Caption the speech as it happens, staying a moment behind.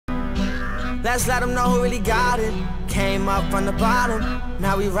Let's let them know who really got it. Came up from the bottom,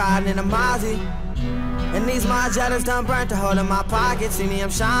 now we riding in a Mozzie. And these Margielas done burnt the hole in my pocket. See me,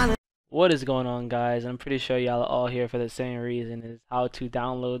 I'm shining. What is going on, guys? I'm pretty sure y'all are all here for the same reason, is how to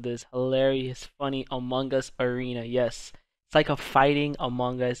download this hilarious, funny Among Us arena. Yes, it's like a fighting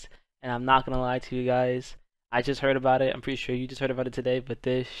Among Us, and I'm not gonna lie to you guys, I just heard about it. I'm pretty sure you just heard about it today, but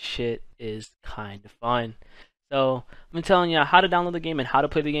this shit is kind of fun. So I'm telling you how to download the game and how to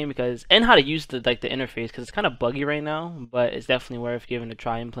play the game, and how to use the interface, because it's kind of buggy right now, but it's definitely worth giving a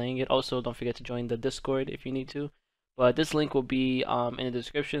try and playing it. Also, don't forget to join the Discord if you need to. But this link will be in the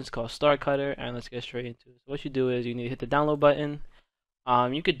description. It's called StarCutter, and let's get straight into it. So what you do is you need to hit the download button.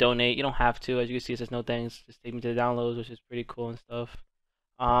 You could donate. You don't have to. As you can see, it says no thanks. Just take me to the downloads, which is pretty cool and stuff.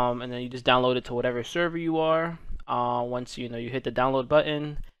 And then you just download it to whatever server you are. Once you hit the download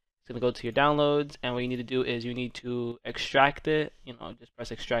button, it's gonna go to your downloads, and what you need to do is you need to extract it. Just press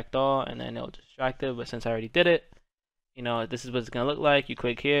extract all, and then it'll just extract it. But since I already did it, this is what it's gonna look like. You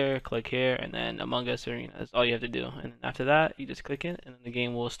click here, and then Among Us Arena. That's all you have to do. And after that, you just click it, and then the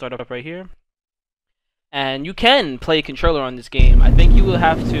game will start up right here. And you can play controller on this game. I think you will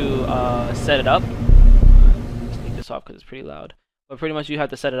have to set it up. Let's take this off because it's pretty loud. But pretty much you have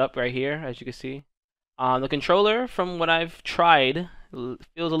to set it up right here, as you can see. The controller, from what I've tried,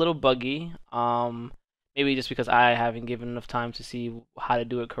 feels a little buggy. Maybe just because I haven't given enough time to see how to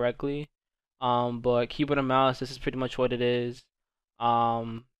do it correctly. But keyboard and mouse, this is pretty much what it is.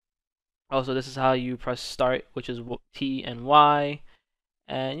 Also, this is how you press start, which is T and Y.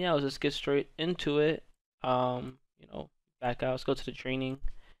 And yeah, let's just get straight into it. Back out. Let's go to the training.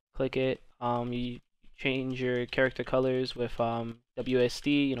 Click it. You change your character colors with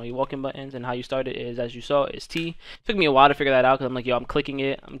WSD. Your walking buttons, and how you start it is, as you saw, is T. It took me a while to figure that out because I'm like, yo, I'm clicking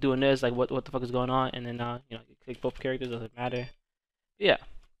it, I'm doing this, like what the fuck is going on? And then you click both characters, doesn't matter. But yeah.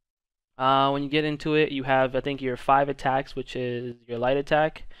 When you get into it, you have, I think, your 5 attacks, which is your light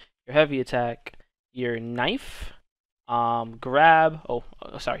attack, your heavy attack, your knife, gun,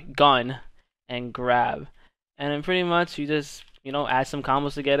 and grab. And then pretty much you just, add some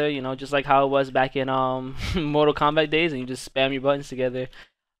combos together, just like how it was back in Mortal Kombat days, and you just spam your buttons together.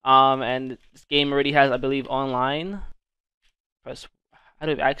 And this game already has, I believe, online. This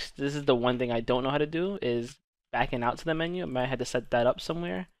is the one thing I don't know how to do, is backing out to the menu. I might have to set that up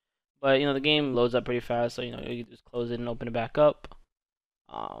somewhere. But the game loads up pretty fast, so you just close it and open it back up.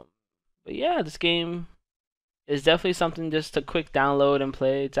 But yeah, this game is definitely something just to quick download and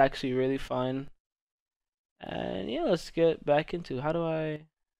play. It's actually really fun. And yeah, let's get back into how do I.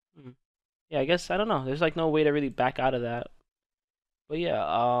 Yeah, I guess I don't know. There's like no way to really back out of that. But yeah,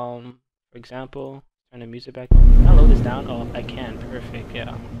 for example, turn the music back on. Can I load this down? Oh, I can. Perfect.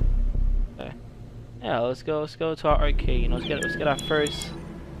 Yeah. Okay. Yeah, let's go to our arcade. Let's get our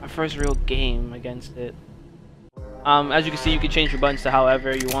first real game against it. As you can see, you can change your buttons to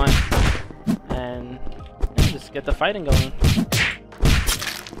however you want, and just get the fighting going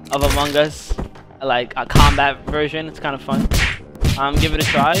of Among Us, like a combat version. It's kind of fun. Give it a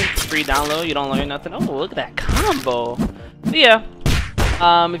try. It's free download. You don't learn nothing. Oh, look at that combo. But yeah,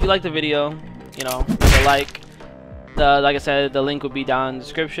 if you like the video, leave a like. Like I said, the link will be down in the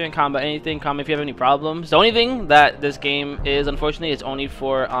description. Comment anything. Comment if you have any problems. The only thing that this game is, unfortunately, it's only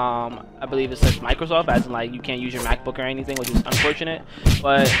for I believe it says Microsoft, as in like you can't use your MacBook or anything, which is unfortunate.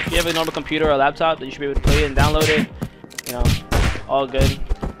 But if you have a normal computer or a laptop, then you should be able to play it and download it. All good.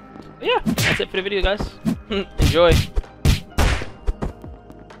 But yeah, that's it for the video, guys. Enjoy.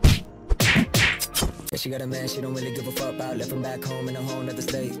 Yeah, she got a man, she don't really give a fuck about. Left him back home in a whole nother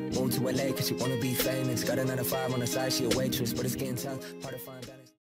state. Moved to LA cause she wanna be famous. Got a 9 to 5 on the side, she a waitress, but it's getting tough, hard to find balance.